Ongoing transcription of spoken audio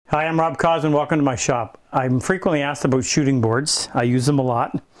Hi, I'm Rob Cosman. Welcome to my shop. I'm frequently asked about shooting boards. I use them a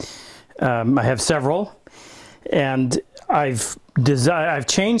lot. I have several, and I've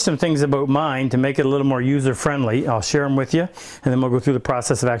changed some things about mine to make it a little more user-friendly. I'll share them with you, and then we'll go through the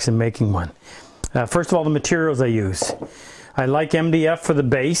process of actually making one. First of all, the materials I use. I like MDF for the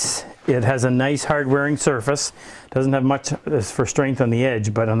base. It has a nice hard wearing surface. Doesn't have much for strength on the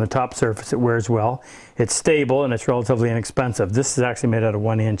edge, but on the top surface it wears well. It's stable and it's relatively inexpensive. This is actually made out of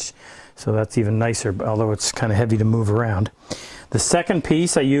 1 inch, so that's even nicer, although it's kind of heavy to move around. The second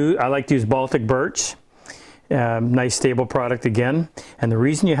piece I like to use Baltic birch. Nice stable product again. And the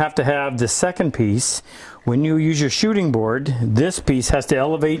reason you have to have the second piece, when you use your shooting board, this piece has to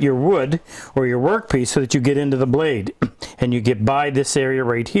elevate your wood or your workpiece so that you get into the blade. And you get by this area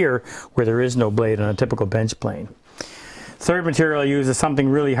right here where there is no blade on a typical bench plane. Third material I use is something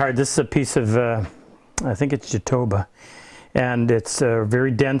really hard. This is a piece of, I think it's Jatoba. And it's a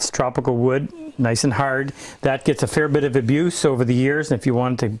very dense tropical wood, nice and hard. That gets a fair bit of abuse over the years, and if you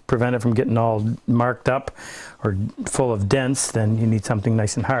want to prevent it from getting all marked up or full of dents, then you need something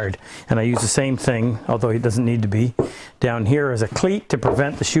nice and hard. And I use the same thing, although it doesn't need to be, down here as a cleat to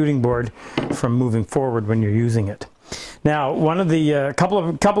prevent the shooting board from moving forward when you're using it. Now, one of the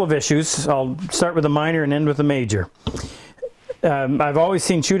couple of issues, I'll start with the minor and end with the major. I've always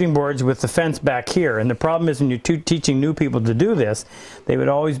seen shooting boards with the fence back here, and the problem is when you're teaching new people to do this, they would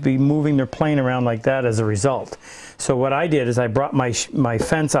always be moving their plane around like that as a result. So what I did is I brought my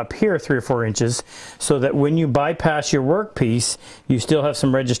fence up here 3 or 4 inches so that when you bypass your workpiece, you still have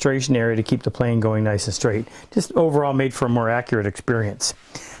some registration area to keep the plane going nice and straight. Just overall made for a more accurate experience.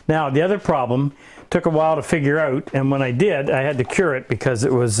 Now, the other problem took a while to figure out, and when I did, I had to cure it because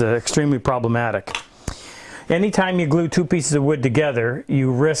it was extremely problematic. Anytime you glue 2 pieces of wood together,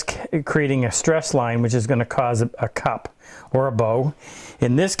 you risk creating a stress line, which is going to cause a cup or a bow.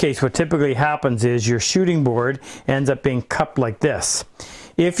 In this case, what typically happens is your shooting board ends up being cupped like this.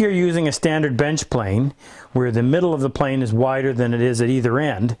 If you're using a standard bench plane, where the middle of the plane is wider than it is at either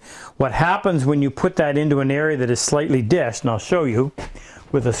end, what happens when you put that into an area that is slightly dished, and I'll show you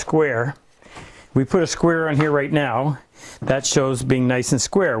with a square. We put a square on here right now. That shows being nice and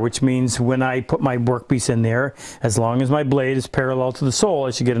square, which means when I put my workpiece in there, as long as my blade is parallel to the sole,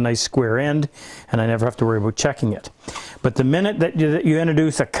 I should get a nice square end, and I never have to worry about checking it. But the minute that you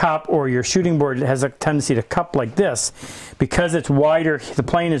introduce a cup, or your shooting board has a tendency to cup like this, because it's wider, the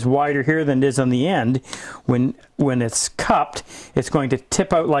plane is wider here than it is on the end, when it's cupped, it's going to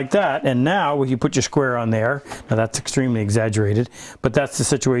tip out like that, and now when you put your square on there, now that's extremely exaggerated, but that's the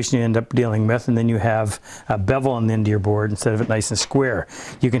situation you end up dealing with, and then you have a bevel on the end of your board instead of it nice and square.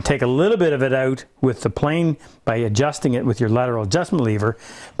 You can take a little bit of it out with the plane by adjusting it with your lateral adjustment lever,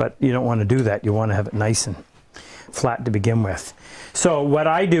 but you don't want to do that. You want to have it nice and flat to begin with. So what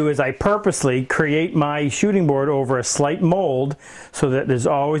I do is I purposely create my shooting board over a slight mold so that there's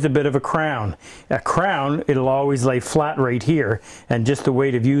always a bit of a crown. A crown, it'll always lay flat right here, and just the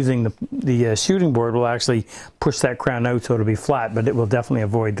weight of using the shooting board will actually push that crown out so it'll be flat, but it will definitely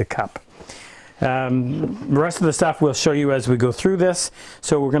avoid the cup. The rest of the stuff we'll show you as we go through this.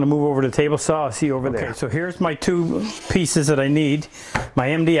 So we're going to move over to the table saw. I'll see you over there. Okay, so here's my 2 pieces that I need. My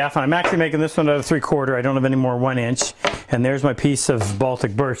MDF, and I'm actually making this one out of 3/4. I don't have any more 1 inch. And there's my piece of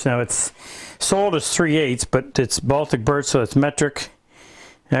Baltic birch. Now it's sold as 3/8, but it's Baltic birch, so it's metric.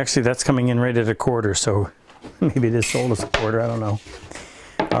 Actually, that's coming in right at 1/4, so maybe it is sold as 1/4. I don't know.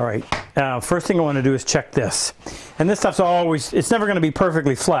 All right, first thing I want to do is check this. And this stuff's always, it's never going to be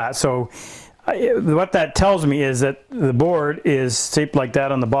perfectly flat, so what that tells me is that the board is shaped like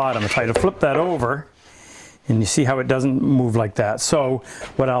that on the bottom. If I had to flip that over, and you see how it doesn't move like that. So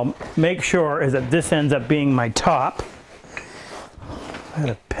what I'll make sure is that this ends up being my top. I had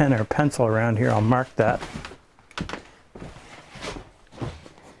a pen or a pencil around here, I'll mark that.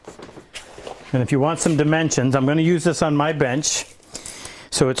 And if you want some dimensions, I'm going to use this on my bench.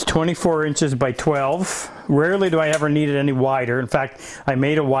 So it's 24 inches by 12. Rarely do I ever need it any wider. In fact, I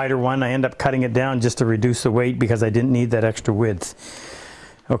made a wider one. I end up cutting it down just to reduce the weight because I didn't need that extra width.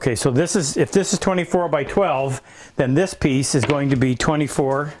 Okay, so this is, if this is 24 by 12, then this piece is going to be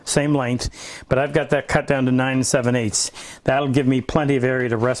 24, same length, but I've got that cut down to 9 7/8. That'll give me plenty of area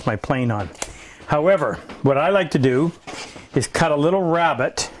to rest my plane on. However, what I like to do is cut a little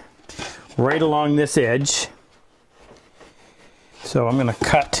rabbet right along this edge. So I'm going to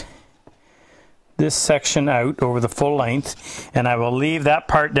cut this section out over the full length, and I will leave that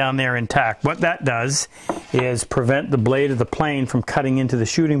part down there intact. What that does is prevent the blade of the plane from cutting into the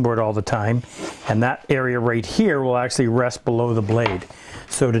shooting board all the time, and that area right here will actually rest below the blade.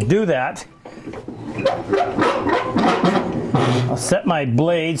 So to do that, I'll set my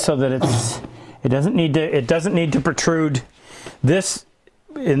blade so that it doesn't need to protrude this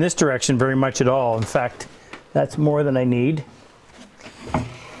in this direction very much at all. In fact, that's more than I need.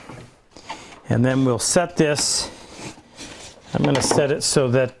 And then we'll set this. I'm going to set it so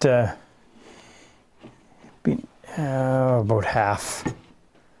that about half.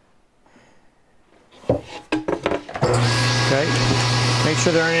 Okay. Make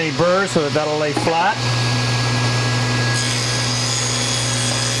sure there aren't any burrs so that that'll lay flat.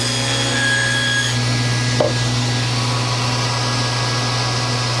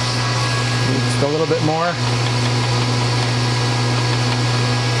 Just a little bit more.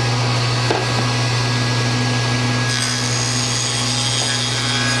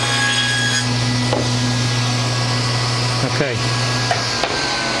 Okay,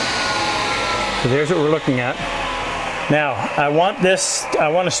 so there's what we're looking at. Now, I want to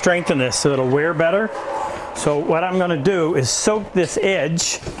strengthen this so it'll wear better. So what I'm going to do is soak this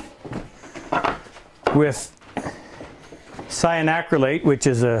edge with cyanacrylate, which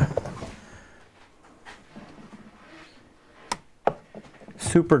is a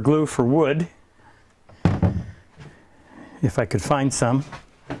super glue for wood, if I could find some.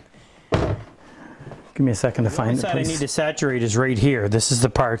 Give me a second to find it, please. The side I need to saturate is right here. This is the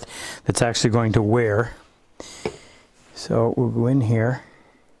part that's actually going to wear. So we'll go in here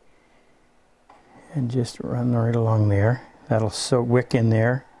and just run right along there. That'll wick in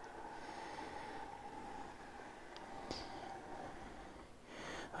there.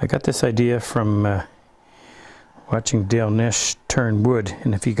 I got this idea from watching Dale Nish turn wood,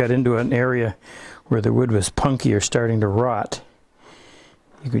 and if you got into an area where the wood was punky or starting to rot,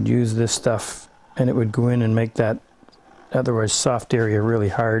 you could use this stuff and it would go in and make that otherwise soft area really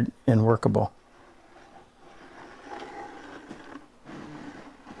hard and workable.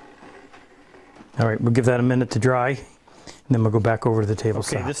 All right, we'll give that a minute to dry, and then we'll go back over to the table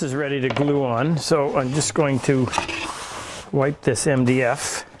saw. Okay, this is ready to glue on, so I'm just going to wipe this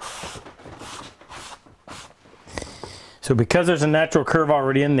MDF. So because there's a natural curve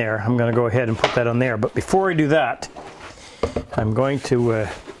already in there, I'm going to go ahead and put that on there. But before I do that, I'm going to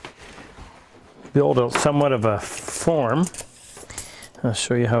build somewhat of a form. I'll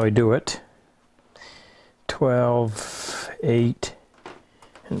show you how I do it. 12, 8,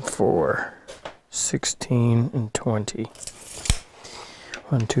 and 4, 16, and 20.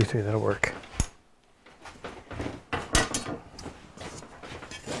 1, 2, 3, that'll work.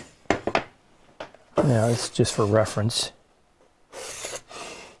 Now, it's just for reference.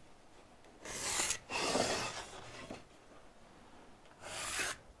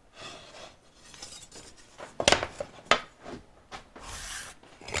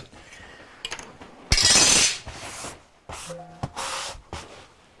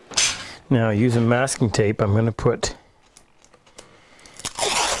 Now, using masking tape, I'm going to put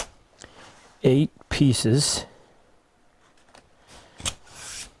 8 pieces .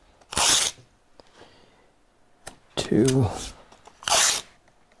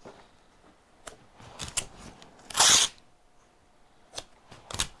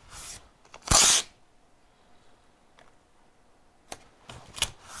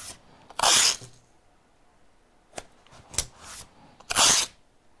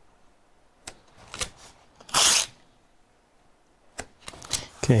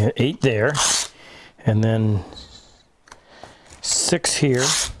 Okay, 8 there, and then 6 here.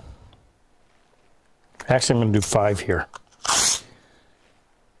 Actually, I'm going to do 5 here.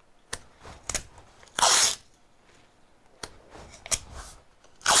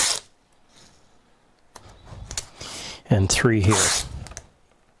 And 3 here.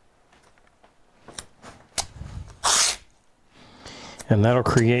 And that'll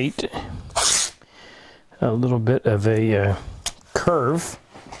create a little bit of a curve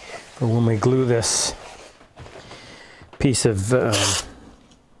for when we glue this piece of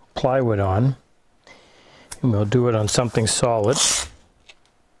plywood on. And we'll do it on something solid.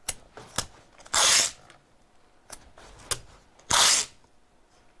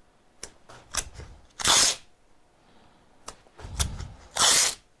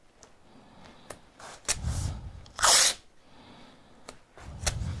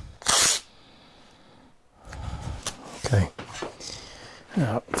 Okay,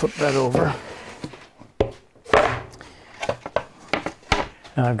 now flip that over.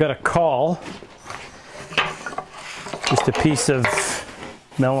 Now I've got a caul, just a piece of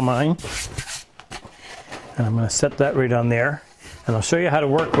melamine, and I'm going to set that right on there, and I'll show you how to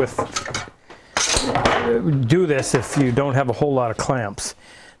work with, do this if you don't have a whole lot of clamps.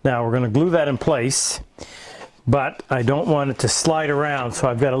 Now we're going to glue that in place, but I don't want it to slide around, so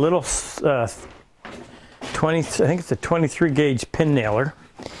I've got a little I think it's a 23 gauge pin nailer.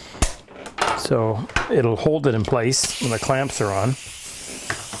 So it'll hold it in place when the clamps are on.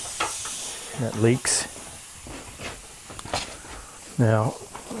 That leaks. Now,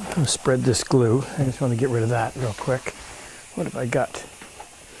 I'm going to spread this glue. I just want to get rid of that real quick. What have I got?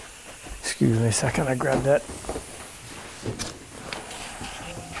 Excuse me a second, I grabbed that.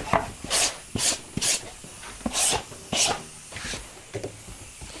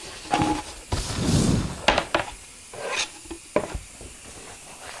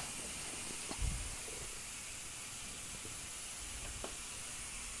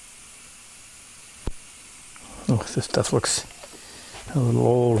 Oh, this stuff looks a little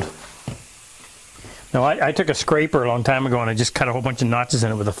old. Now, I took a scraper a long time ago and I just cut a whole bunch of notches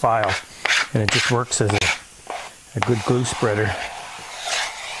in it with a file. And it just works as a good glue spreader.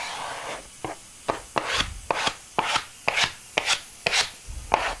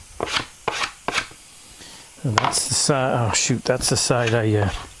 And that's the side, oh shoot, that's the side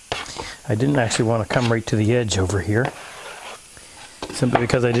I didn't actually want to come right to the edge over here. Simply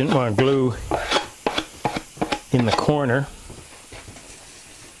because I didn't want to glue in the corner.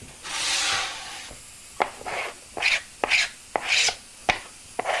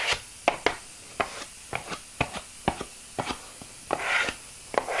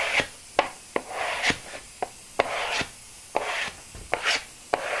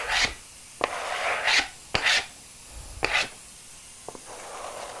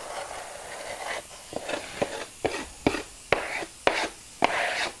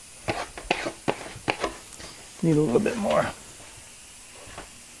 Need a little bit more.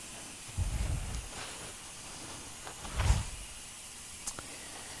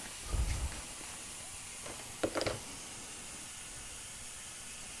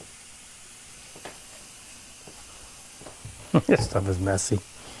 This stuff is messy.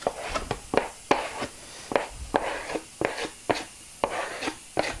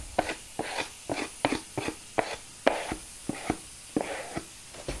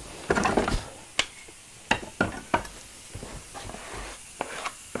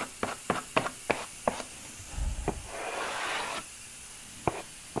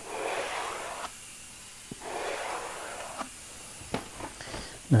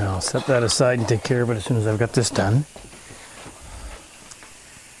 Now I'll set that aside and take care of it as soon as I've got this done.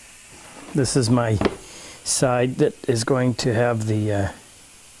 This is my side that is going to have the,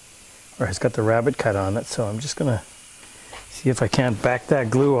 or it's got the rabbit cut on it, so I'm just gonna see if I can't back that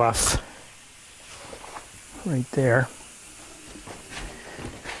glue off right there.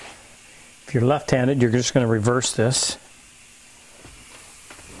 If you're left-handed, you're just gonna reverse this.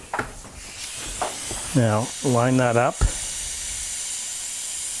 Now line that up.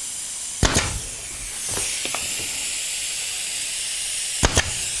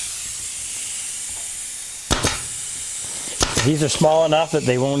 These are small enough that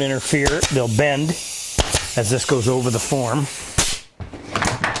they won't interfere. They'll bend as this goes over the form.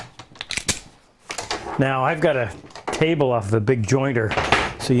 Now I've got a table off of a big jointer,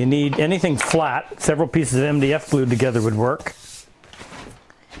 so you need anything flat. Several pieces of MDF glued together would work.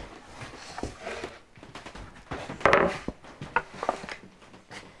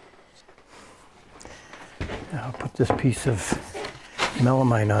 I'll put this piece of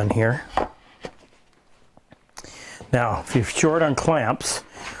melamine on here. Now, if you're short on clamps,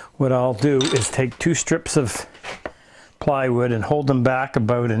 what I'll do is take 2 strips of plywood and hold them back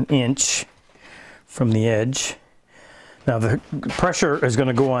about 1 inch from the edge. Now, the pressure is going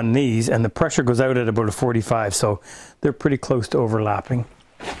to go on these, and the pressure goes out at about a 45, so they're pretty close to overlapping.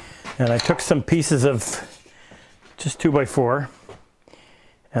 And I took some pieces of just 2x4,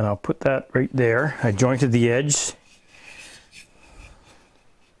 and I'll put that right there. I jointed the edge.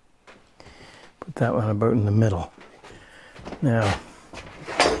 Put that one about in the middle. Now,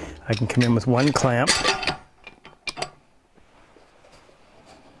 I can come in with 1 clamp.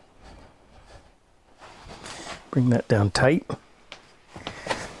 Bring that down tight.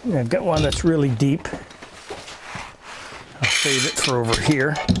 And I've got one that's really deep. I'll save it for over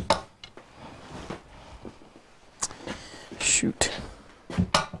here. Shoot.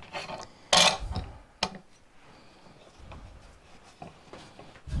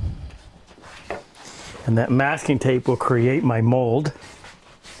 And that masking tape will create my mold.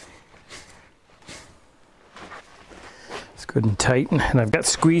 It's good and tight, and I've got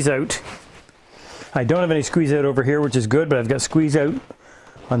squeeze out. I don't have any squeeze out over here, which is good, but I've got squeeze out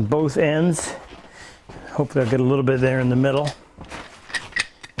on both ends. Hopefully I'll get a little bit there in the middle.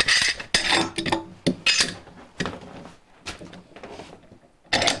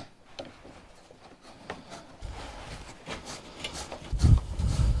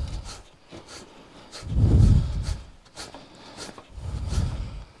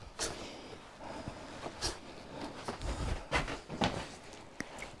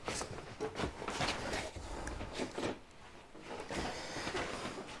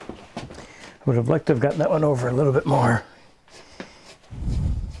 Would have liked to have gotten that one over a little bit more.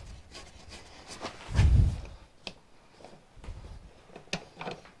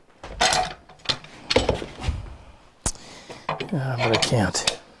 But I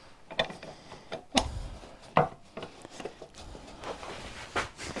can't.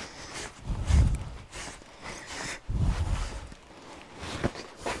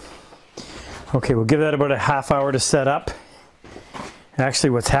 Okay, we'll give that about a half hour to set up. Actually,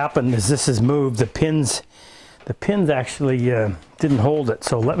 what's happened is this has moved. The pins actually didn't hold it.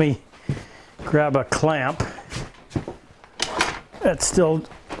 So let me grab a clamp that's still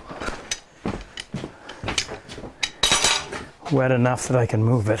wet enough that I can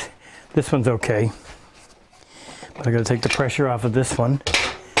move it. This one's okay, but I got to take the pressure off of this one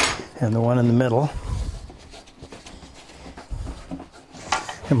and the one in the middle.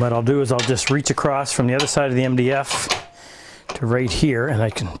 And what I'll do is I'll just reach across from the other side of the MDF to right here, and I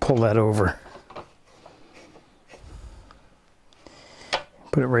can pull that over.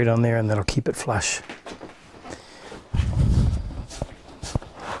 Put it right on there, and that'll keep it flush.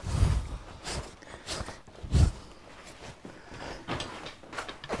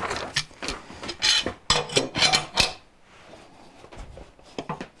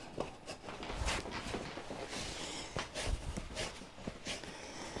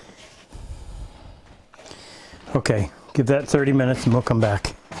 Okay, give that 30 minutes and we'll come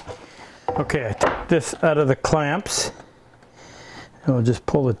back. Okay, I took this out of the clamps and we'll just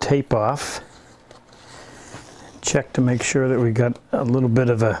pull the tape off. Check to make sure that we got a little bit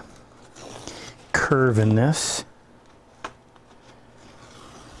of a curve in this.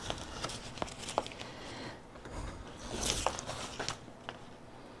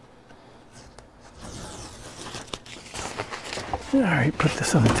 All right, put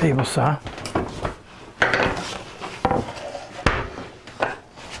this on the table saw.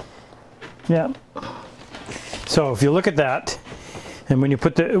 Yeah. So if you look at that, and when you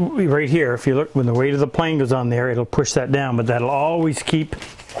put the right here, if you look, when the weight of the plane goes on there, it'll push that down, but that'll always keep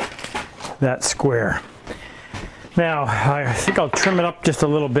that square. Now, I think I'll trim it up just a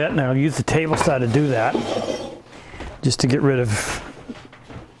little bit, and I'll use the table saw to do that, just to get rid of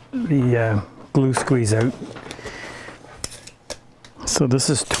the glue squeeze out. So this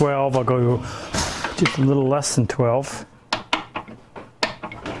is 12. I'll go just a little less than 12.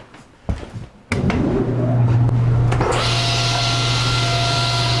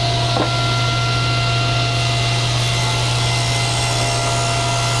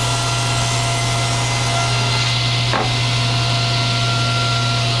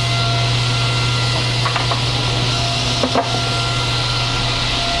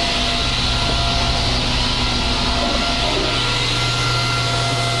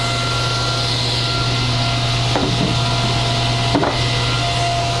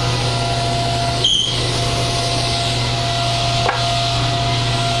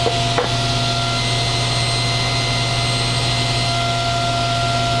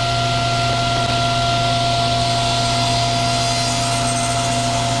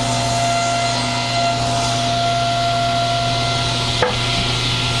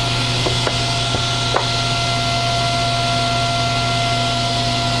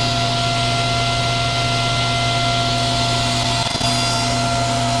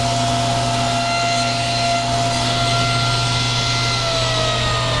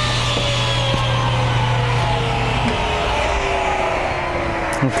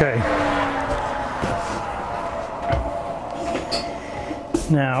 Okay.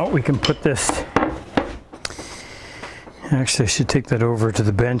 Now we can put this, actually I should take that over to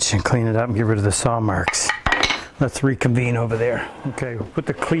the bench and clean it up and get rid of the saw marks. Let's reconvene over there. Okay, we'll put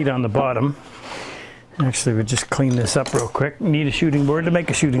the cleat on the bottom. Actually, we'll just clean this up real quick. Need a shooting board to make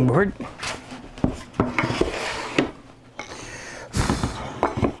a shooting board.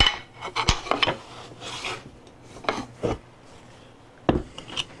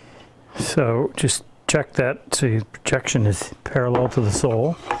 So just check that so your projection is parallel to the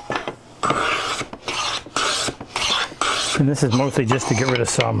sole. And this is mostly just to get rid of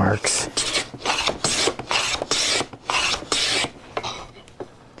saw marks.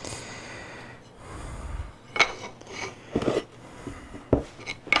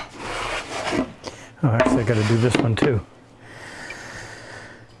 Oh, actually I got to do this one too.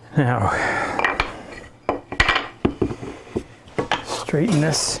 Now, straighten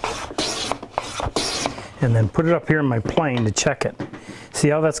this. And then put it up here in my plane to check it. See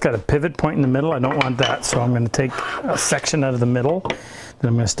how that's got a pivot point in the middle? I don't want that, so I'm going to take a section out of the middle. Then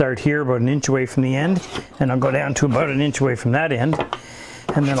I'm going to start here about an inch away from the end, and I'll go down to about an inch away from that end.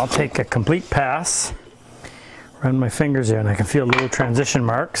 And then I'll take a complete pass, run my fingers there, and I can feel a little transition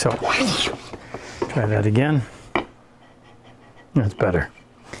mark. So Try that again. That's better.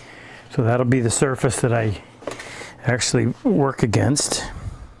 So that'll be the surface that I actually work against.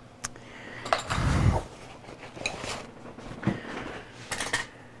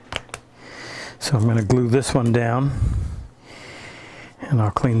 So I'm going to glue this one down, and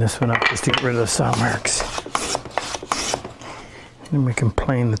I'll clean this one up just to get rid of the saw marks. Then we can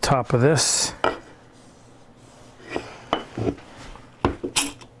plane the top of this.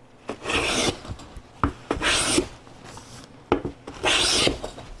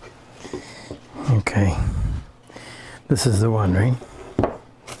 Okay, this is the one, right?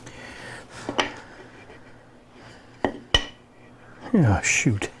 Oh,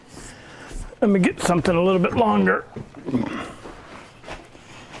 shoot. Let me get something a little bit longer.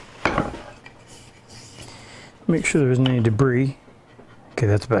 Make sure there isn't any debris. Okay,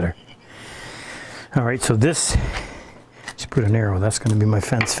 that's better. All right, so this, just put an arrow, that's going to be my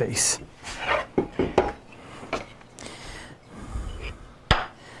fence face.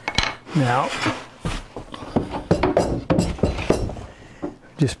 Now,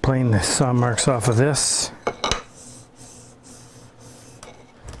 just plane the saw marks off of this.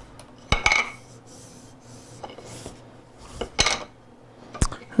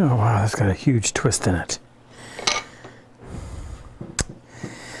 Oh wow, that's got a huge twist in it.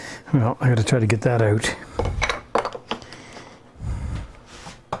 Well, I gotta try to get that out.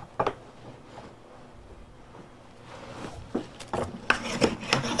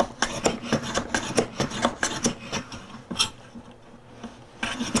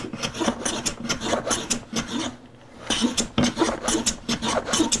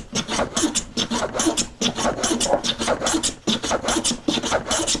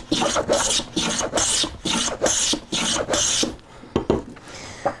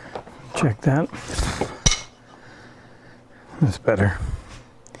 Check that. That's better.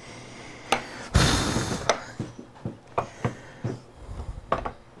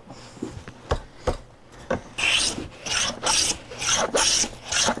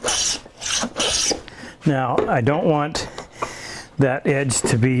 Now, I don't want that edge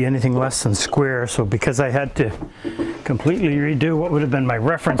to be anything less than square, so because I had to completely redo what would have been my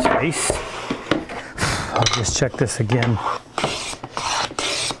reference face, I'll just check this again.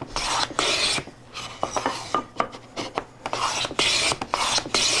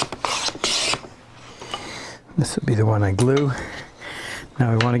 This would be the one I glue.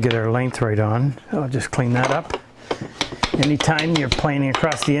 Now we want to get our length right on. I'll just clean that up. Anytime you're planing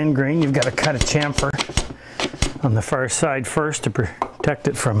across the end grain, you've got to cut a chamfer on the far side first to protect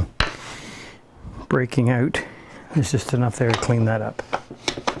it from breaking out. There's just enough there to clean that up.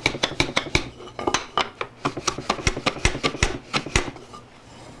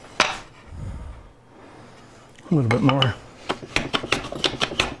 A little bit more.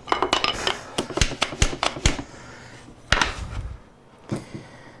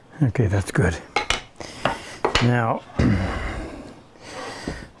 Okay, that's good. Now,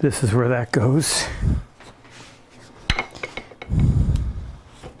 this is where that goes.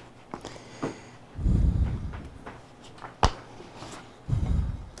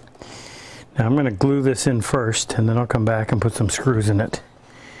 Now I'm going to glue this in first, and then I'll come back and put some screws in it.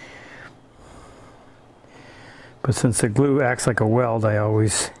 But since the glue acts like a weld, I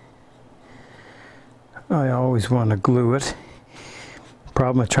always want to glue it.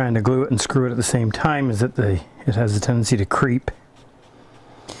 Problem with trying to glue it and screw it at the same time is that it has a tendency to creep.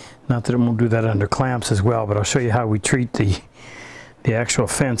 Not that it won't do that under clamps as well, but I'll show you how we treat the actual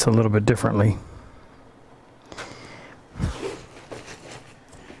fence a little bit differently.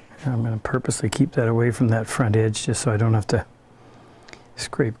 I'm going to purposely keep that away from that front edge just so I don't have to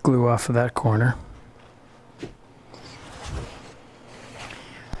scrape glue off of that corner.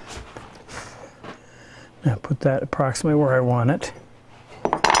 Now put that approximately where I want it.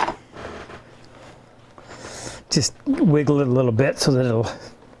 Just wiggle it a little bit so that it'll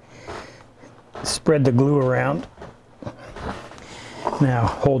spread the glue around. Now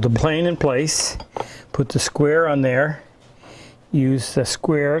hold the plane in place, put the square on there, use the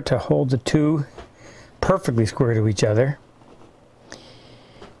square to hold the two perfectly square to each other.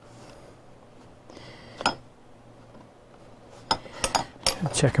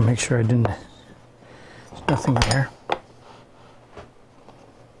 Check and make sure there's nothing there.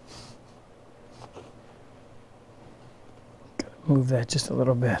 Move that just a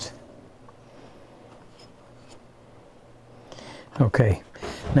little bit. Okay,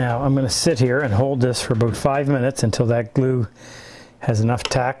 now I'm going to sit here and hold this for about 5 minutes until that glue has enough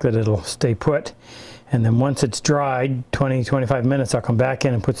tack that it'll stay put. And then once it's dried, 20-25 minutes, I'll come back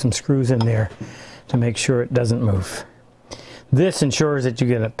in and put some screws in there to make sure it doesn't move. This ensures that you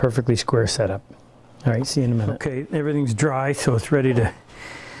get a perfectly square setup. All right, see you in a minute. Okay, everything's dry, so it's ready to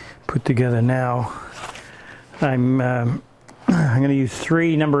put together now. I'm going to use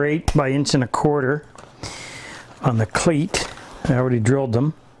 3 number 8 by 1.25 on the cleat. I already drilled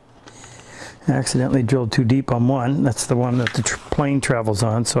them. I accidentally drilled too deep on one. That's the one that the plane travels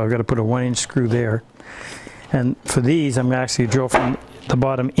on, so I've got to put a 1-inch screw there. And for these, I'm going to actually drill from the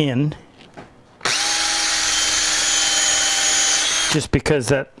bottom in, just because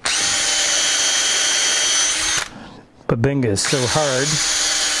that Babinga is so hard.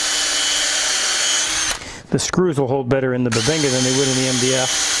 The screws will hold better in the Babinga than they would in the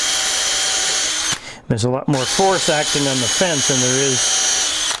MDF. There's a lot more force acting on the fence than there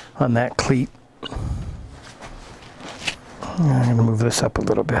is on that cleat. I'm going to move this up a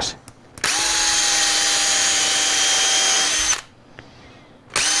little bit.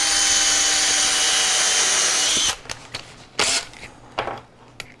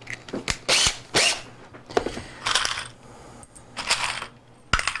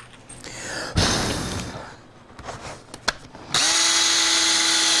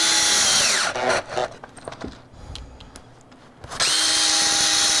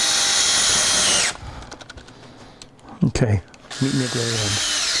 Okay, meet me at the other end.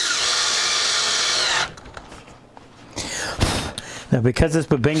 Now, because this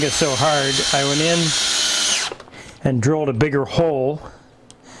Babinga is so hard, I went in and drilled a bigger hole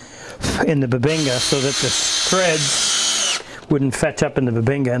in the Babinga so that the threads wouldn't fetch up in the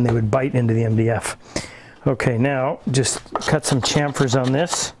Babinga and they would bite into the MDF. Okay, now just cut some chamfers on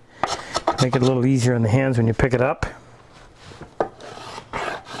this. Make it a little easier in the hands when you pick it up.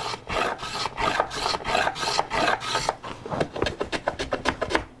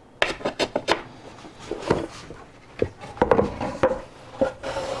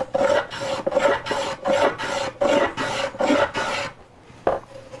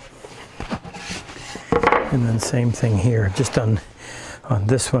 And then same thing here, just on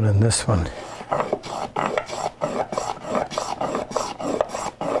this one and this one.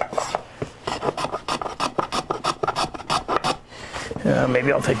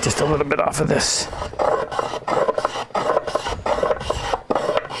 Maybe I'll take just a little bit off of this.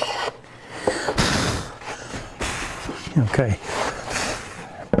 Okay.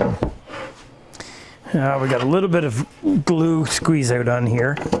 We got a little bit of glue squeeze out on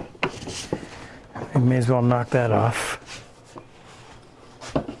here. I may as well knock that off.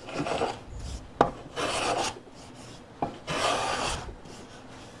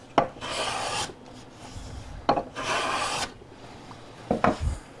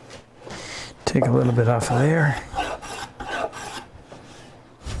 Take a little bit off of there.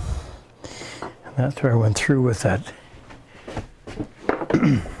 And that's where I went through with that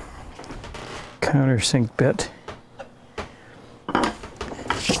countersink bit.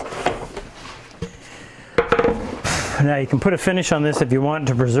 Now you can put a finish on this if you want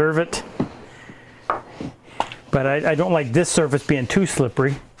to preserve it, but I don't like this surface being too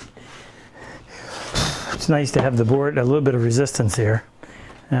slippery. It's nice to have the board, a little bit of resistance here.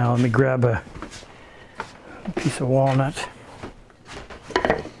 Now let me grab a piece of walnut.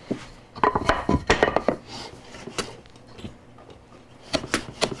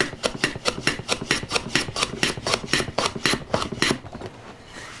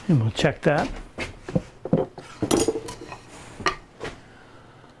 And we'll check that.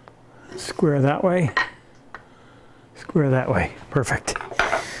 Square that way, square that way. Perfect.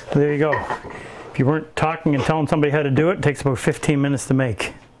 There you go. If you weren't talking and telling somebody how to do it, it takes about 15 minutes to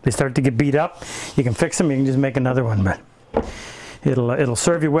make. They start to get beat up. You can fix them, you can just make another one, but it'll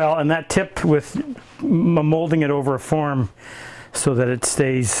serve you well. And that tip with molding it over a form so that it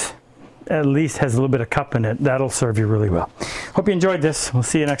stays, at least has a little bit of cup in it, that'll serve you really well. Hope you enjoyed this. We'll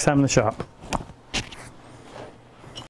see you next time in the shop.